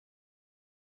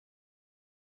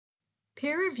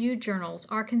Peer-reviewed journals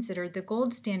are considered the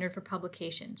gold standard for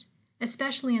publications,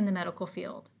 especially in the medical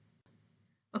field.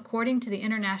 According to the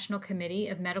International Committee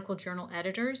of Medical Journal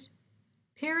Editors,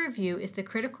 peer review is the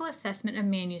critical assessment of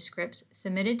manuscripts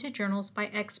submitted to journals by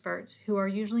experts who are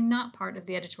usually not part of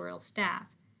the editorial staff.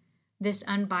 This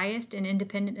unbiased and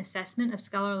independent assessment of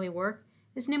scholarly work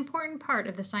is an important part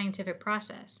of the scientific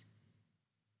process.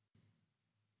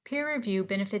 Peer review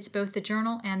benefits both the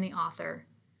journal and the author.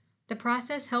 The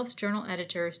process helps journal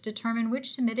editors determine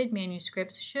which submitted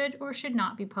manuscripts should or should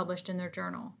not be published in their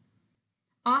journal.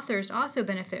 Authors also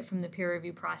benefit from the peer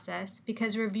review process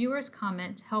because reviewers'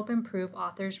 comments help improve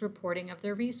authors' reporting of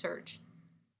their research.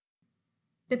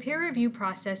 The peer review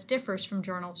process differs from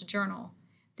journal to journal.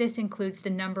 This includes the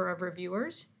number of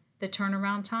reviewers, the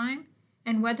turnaround time,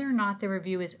 and whether or not the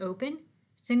review is open,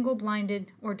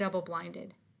 single-blinded, or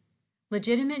double-blinded.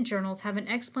 Legitimate journals have an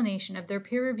explanation of their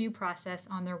peer review process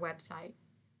on their website.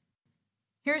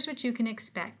 Here's what you can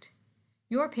expect.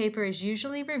 Your paper is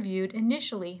usually reviewed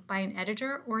initially by an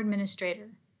editor or administrator.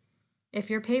 If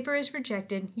your paper is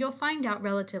rejected, you'll find out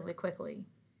relatively quickly.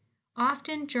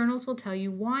 Often, journals will tell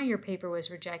you why your paper was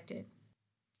rejected.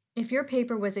 If your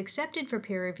paper was accepted for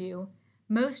peer review,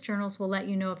 most journals will let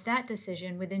you know of that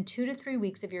decision within 2 to 3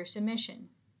 weeks of your submission.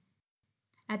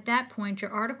 At that point,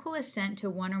 your article is sent to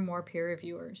one or more peer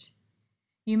reviewers.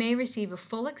 You may receive a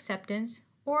full acceptance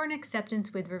or an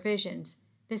acceptance with revisions.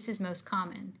 This is most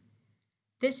common.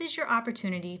 This is your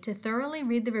opportunity to thoroughly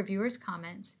read the reviewer's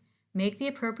comments, make the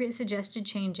appropriate suggested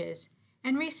changes,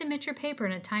 and resubmit your paper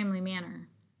in a timely manner.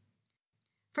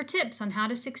 For tips on how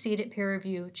to succeed at peer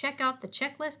review, check out the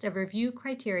checklist of review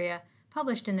criteria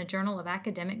published in the Journal of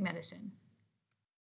Academic Medicine.